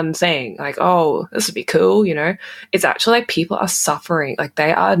a fun thing, like, oh, this would be cool, It's actually like people are suffering. Like,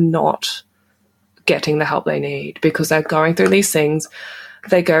 they are not getting the help they need because they're going through these things.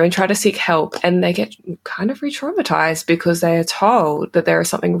 They go and try to seek help and they get kind of re-traumatized because they are told that there is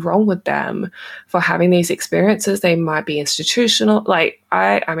something wrong with them for having these experiences. They might be institutional. Like,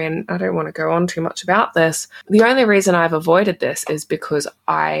 I mean, I don't want to go on too much about this. The only reason I've avoided this is because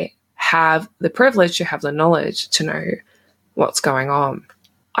I have the privilege to have the knowledge to know what's going on.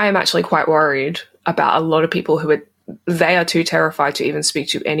 I am actually quite worried about a lot of people they are too terrified to even speak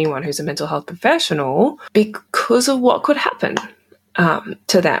to anyone who's a mental health professional because of what could happen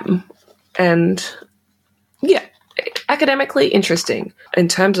to them. And yeah, academically interesting. In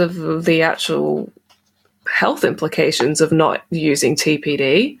terms of the actual health implications of not using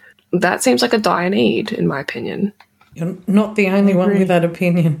TPD, that seems like a dire need, in my opinion. You're not the only one with that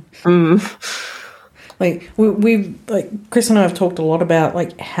opinion. Like, we've Chris and I have talked a lot about,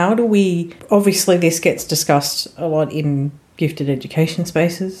 like, how do we, obviously this gets discussed a lot in gifted education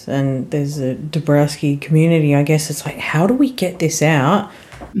spaces, and there's a Dabrowski community, I guess. It's like, how do we get this out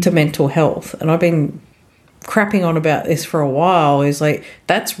to mental health? And I've been crapping on about this for a while, is like,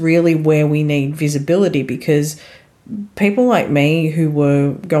 that's really where we need visibility, because people like me who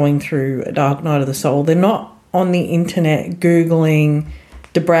were going through a dark night of the soul, they're not on the internet Googling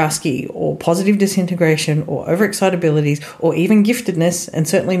Dabrowski or positive disintegration or overexcitabilities or even giftedness, and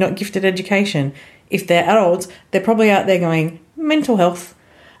certainly not gifted education. If they're adults, they're probably out there going, mental health.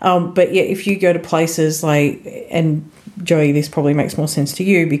 But yeah, if you go to places like, and Joey, this probably makes more sense to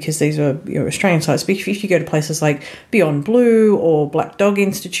you because these are your Australian sites, but if you go to places like Beyond Blue or Black Dog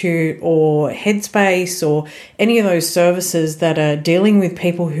Institute or Headspace or any of those services that are dealing with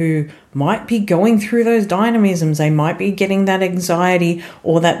people who might be going through those dynamisms, they might be getting that anxiety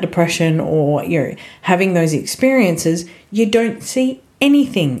or that depression or, having those experiences, you don't see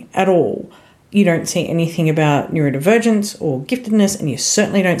anything at all. You don't see anything about neurodivergence or giftedness, and you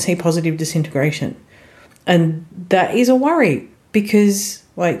certainly don't see positive disintegration. And that is a worry because,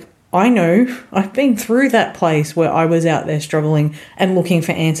 like, I know I've been through that place where I was out there struggling and looking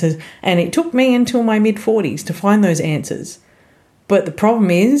for answers, and it took me until my mid-40s to find those answers. But the problem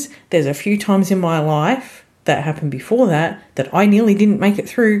is there's a few times in my life that happened before that I nearly didn't make it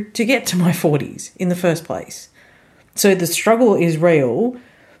through to get to my 40s in the first place. So the struggle is real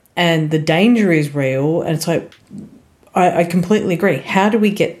and the danger is real, and it's like, I completely agree. How do we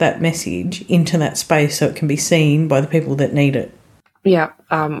get that message into that space so it can be seen by the people that need it? Yeah,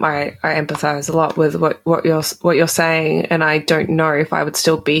 I empathise a lot with what you're saying, and I don't know if I would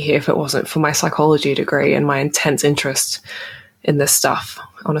still be here if it wasn't for my psychology degree and my intense interest in this stuff,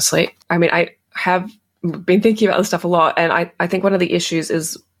 honestly. I mean, I have been thinking about this stuff a lot, and I think one of the issues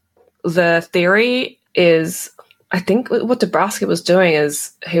is the theory is, I think what Dabrowski was doing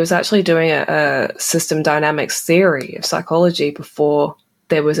is he was actually doing a system dynamics theory of psychology before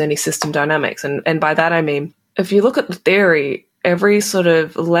there was any system dynamics. And by that I mean, if you look at the theory, every sort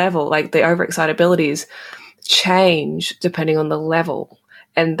of level, like the overexcitabilities change depending on the level.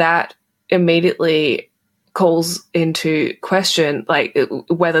 And that immediately calls into question, like,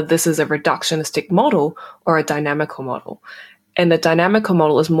 whether this is a reductionistic model or a dynamical model. And the dynamical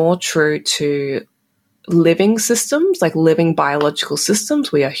model is more true to living systems, like living biological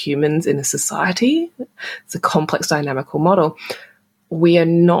systems. We are humans in a society. It's a complex dynamical model. We are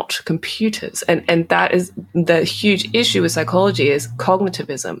not computers. And that is the huge issue with psychology, is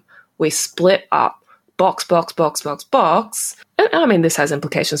cognitivism. We split up box. And I mean, this has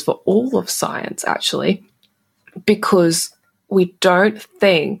implications for all of science, actually, because we don't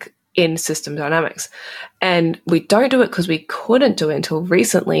think in system dynamics. And we don't do it because we couldn't do it until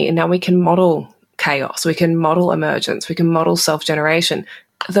recently. And now we can model chaos. We can model emergence. We can model self-generation.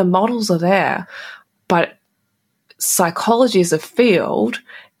 The models are there, but psychology as a field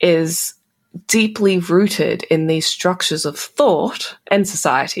is deeply rooted in these structures of thought and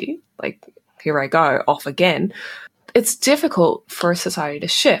society. Like, here I go, off again. It's difficult for a society to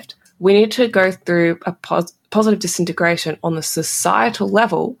shift. We need to go through a positive disintegration on the societal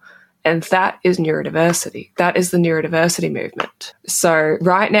level, and that is neurodiversity. That is the neurodiversity movement. So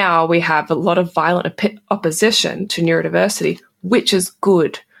right now we have a lot of violent opposition to neurodiversity, which is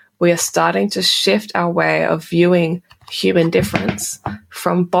good. We are starting to shift our way of viewing human difference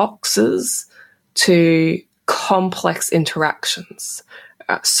from boxes to complex interactions,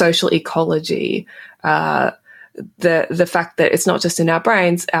 social ecology, the fact that it's not just in our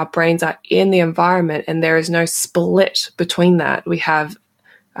brains are in the environment, and there is no split between that. We have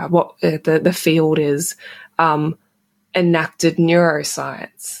what the field is enacted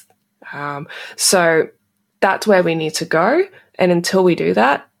neuroscience. So that's where we need to go. And until we do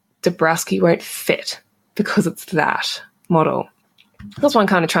that, Dabrowski won't fit, because it's that model. That's what I'm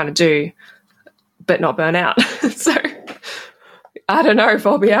kind of trying to do, but not burn out. So I don't know if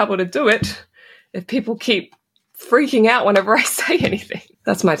I'll be able to do it if people keep freaking out whenever I say anything.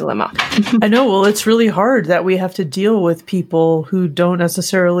 That's my dilemma. I know. Well, it's really hard that we have to deal with people who don't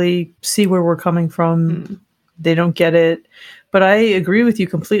necessarily see where we're coming from. They don't get it. But I agree with you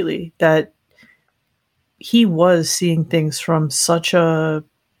completely that he was seeing things from such a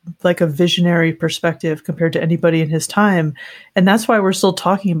visionary perspective compared to anybody in his time. And that's why we're still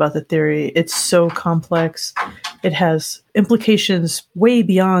talking about the theory. It's so complex. It has implications way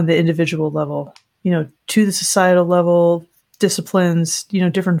beyond the individual level, to the societal level, disciplines,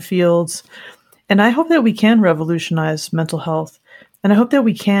 different fields. And I hope that we can revolutionize mental health. And I hope that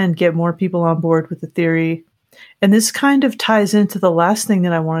we can get more people on board with the theory. And this kind of ties into the last thing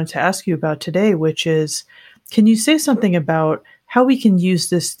that I wanted to ask you about today, which is, can you say something about how we can use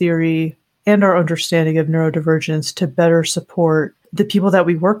this theory and our understanding of neurodivergence to better support the people that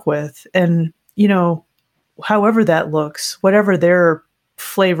we work with? And, however that looks, whatever their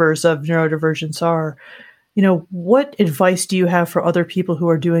flavors of neurodivergence are, what advice do you have for other people who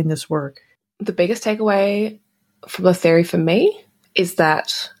are doing this work? The biggest takeaway from the theory for me is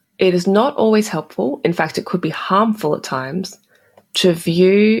that it is not always helpful. In fact, it could be harmful at times to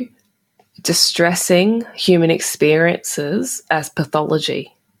view distressing human experiences as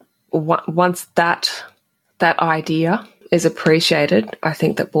pathology. Once that idea is appreciated, I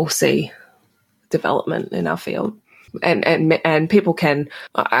think that we'll see development in our field. And people can,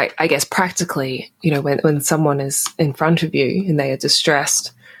 I guess, practically, when someone is in front of you and they are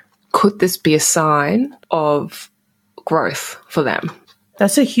distressed, could this be a sign of growth for them?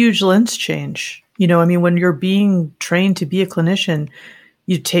 That's a huge lens change. When you're being trained to be a clinician,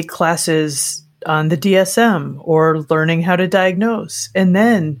 you take classes on the DSM or learning how to diagnose. And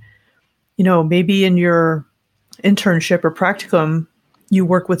then, maybe in your internship or practicum, you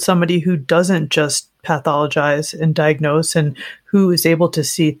work with somebody who doesn't just pathologize and diagnose and who is able to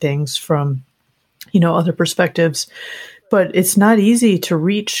see things from, other perspectives. But it's not easy to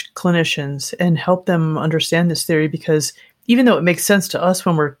reach clinicians and help them understand this theory, because even though it makes sense to us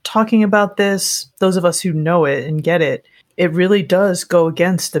when we're talking about this, those of us who know it and get it, it really does go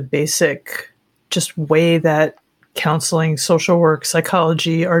against the basic just way that counseling, social work,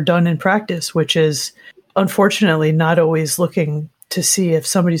 psychology are done in practice, which is unfortunately not always looking to see if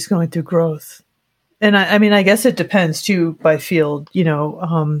somebody's going through growth. And I guess it depends too by field.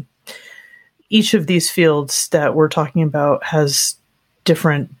 Each of these fields that we're talking about has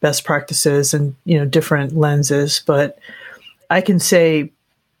different best practices and, different lenses. But I can say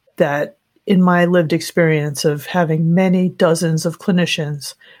that in my lived experience of having many dozens of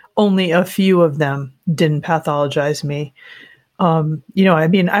clinicians, only a few of them didn't pathologize me. I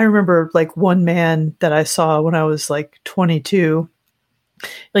remember like one man that I saw when I was like 22,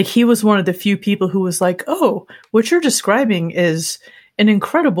 like he was one of the few people who was like, oh, what you're describing is an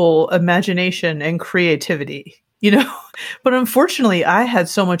incredible imagination and creativity, but unfortunately I had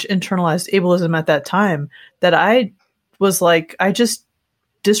so much internalized ableism at that time that I was like, I just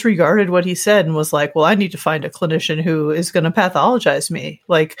disregarded what he said and was like, well, I need to find a clinician who is going to pathologize me.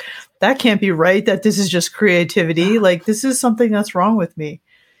 Like, that can't be right, that this is just creativity. Like, this is something that's wrong with me.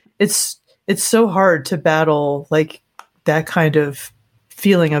 It's so hard to battle like that kind of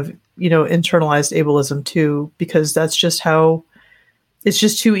feeling of, internalized ableism too, because that's just how it's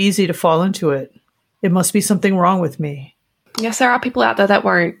just too easy to fall into it. It must be something wrong with me. Yes, there are people out there that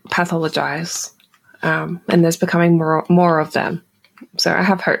won't pathologize, and there's becoming more of them. So I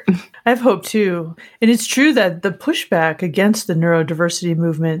have hope. I have hope too. And it's true that the pushback against the neurodiversity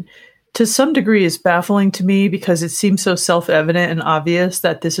movement to some degree is baffling to me, because it seems so self-evident and obvious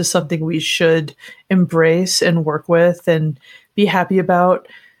that this is something we should embrace and work with and be happy about.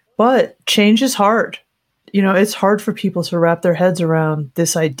 But change is hard. It's hard for people to wrap their heads around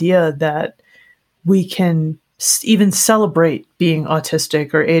this idea that we can even celebrate being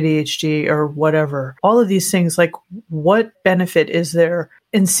autistic or ADHD or whatever. All of these things, like, what benefit is there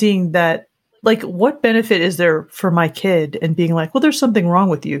in seeing that? Like, what benefit is there for my kid and being like, well, there's something wrong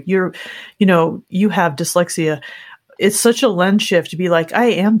with you. You have dyslexia. It's such a lens shift to be like, I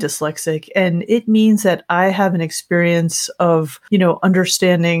am dyslexic. And it means that I have an experience of,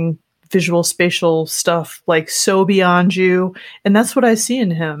 understanding visual spatial stuff, like, so beyond you. And that's what I see in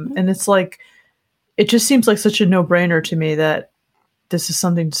him. And it's like, it just seems like such a no-brainer to me that this is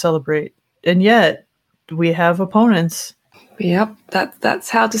something to celebrate. And yet we have opponents. Yep, that's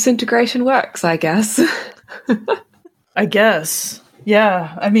how disintegration works, I guess. I guess.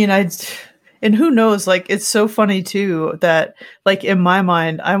 Yeah. And who knows, like, it's so funny too that, like, in my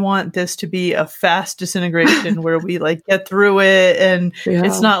mind, I want this to be a fast disintegration where we like get through it and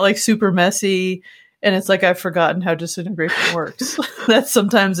it's not like super messy. And it's like, I've forgotten how disintegration works. That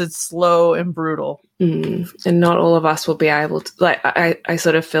sometimes it's slow and brutal. And not all of us will be able to, like, I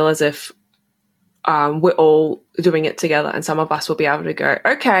sort of feel as if we're all doing it together, and some of us will be able to go,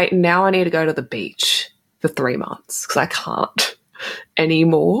 okay, now I need to go to the beach for 3 months because I can't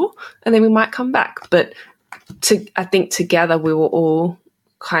anymore. And then we might come back. But I think together we will all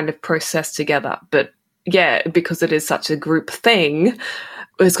kind of process together. But yeah, because it is such a group thing,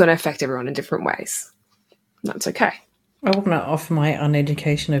 it's going to affect everyone in different ways. That's okay. I want to offer my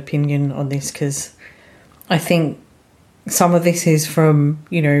uneducated opinion on this, because I think some of this is from,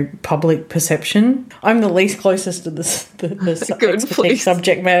 public perception. I'm the least closest to the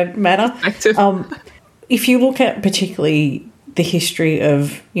subject matter. If you look at particularly the history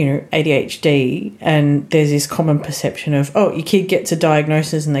of, ADHD, and there's this common perception of, oh, your kid gets a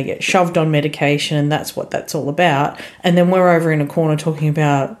diagnosis and they get shoved on medication and that's what that's all about. And then we're over in a corner talking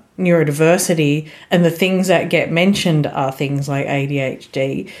about neurodiversity, and the things that get mentioned are things like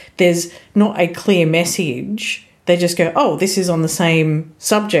ADHD. There's not a clear message. They just go, oh, this is on the same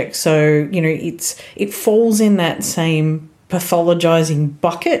subject. So, it falls in that same pathologizing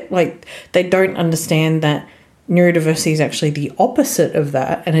bucket. Like, they don't understand that neurodiversity is actually the opposite of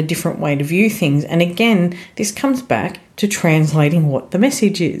that and a different way to view things. And again, this comes back to translating what the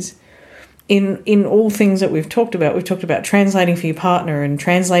message is. In all things that we've talked about translating for your partner and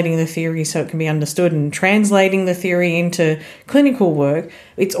translating the theory so it can be understood and translating the theory into clinical work.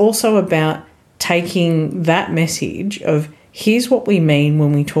 It's also about taking that message of, here's what we mean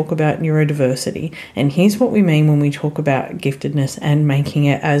when we talk about neurodiversity, and here's what we mean when we talk about giftedness, and making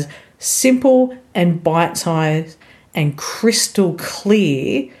it as simple and bite-sized and crystal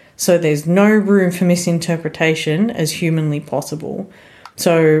clear so there's no room for misinterpretation as humanly possible.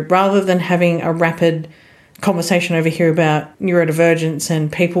 So rather than having a rapid conversation over here about neurodivergence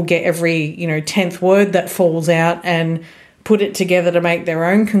and people get every, 10th word that falls out and put it together to make their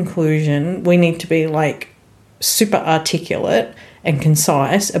own conclusion. We need to be super articulate and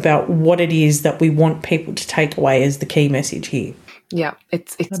concise about what it is that we want people to take away as the key message here. Yeah,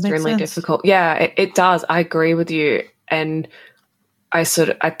 it's extremely difficult. Yeah, it does. I agree with you. And I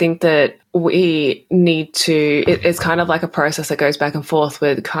think that we need to, it's kind of like a process that goes back and forth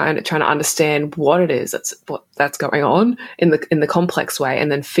with kind of trying to understand what it is that's going on in the complex way,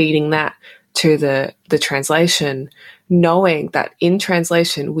 and then feeding that to the translation, knowing that in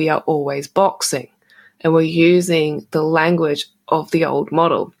translation we are always boxing and we're using the language of the old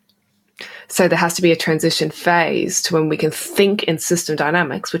model. So there has to be a transition phase to when we can think in system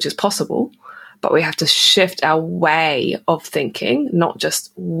dynamics, which is possible, but we have to shift our way of thinking, not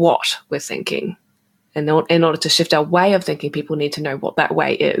just what we're thinking. And in order to shift our way of thinking, people need to know what that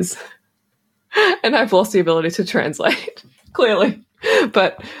way is. And I've lost the ability to translate, clearly.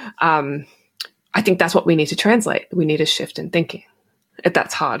 But I think that's what we need to translate. We need a shift in thinking.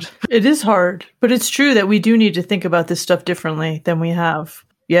 That's hard. It is hard, but it's true that we do need to think about this stuff differently than we have.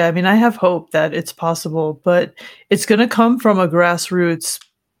 Yeah, I mean, I have hope that it's possible, but it's going to come from a grassroots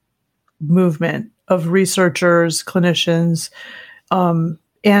movement of researchers, clinicians,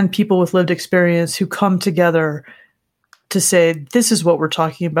 and people with lived experience who come together to say, this is what we're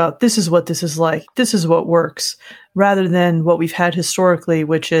talking about, this is what this is like, this is what works, rather than what we've had historically,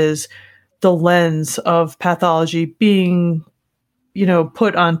 which is the lens of pathology being,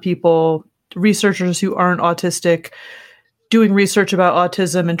 put on people, researchers who aren't autistic, doing research about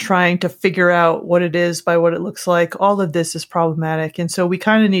autism and trying to figure out what it is by what it looks like. All of this is problematic. And so we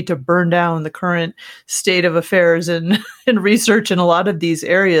kind of need to burn down the current state of affairs and research in a lot of these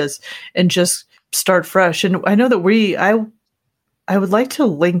areas and just start fresh. And I know that I would like to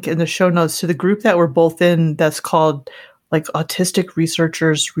link in the show notes to the group that we're both in that's called Autistic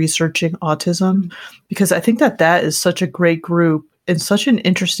Researchers Researching Autism, because I think that is such a great group and such an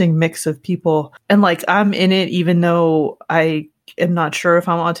interesting mix of people. And I'm in it, even though I am not sure if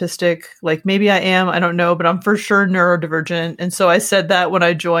I'm autistic. Maybe I am, I don't know, but I'm for sure neurodivergent. And so I said that when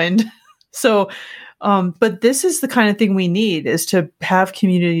I joined. So, but this is the kind of thing we need, is to have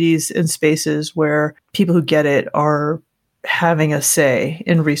communities and spaces where people who get it are having a say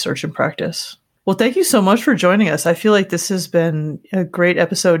in research and practice. Well, thank you so much for joining us. I feel like this has been a great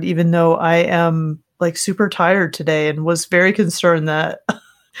episode, even though I am super tired today and was very concerned that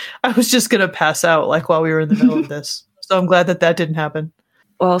I was just going to pass out while we were in the middle of this. So I'm glad that didn't happen.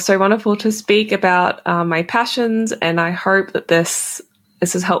 Well, so wonderful to speak about my passions, and I hope that this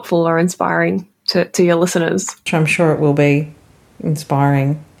is helpful or inspiring to your listeners. I'm sure it will be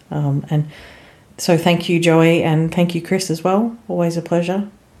inspiring. And so thank you, Joey, and thank you, Chris, as well. Always a pleasure.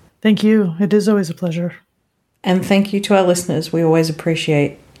 Thank you. It is always a pleasure. And thank you to our listeners. We always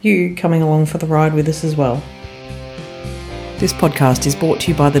appreciate you coming along for the ride with us as well. This podcast is brought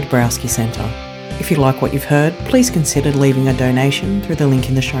to you by the Dabrowski Centre. If you like what you've heard, please consider leaving a donation through the link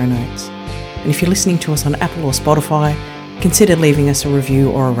in the show notes. And if you're listening to us on Apple or Spotify, consider leaving us a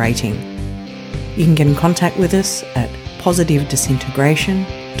review or a rating. You can get in contact with us at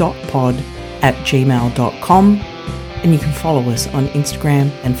positiveddisintegration.pod@gmail.com, and you can follow us on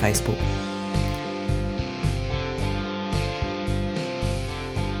Instagram and Facebook.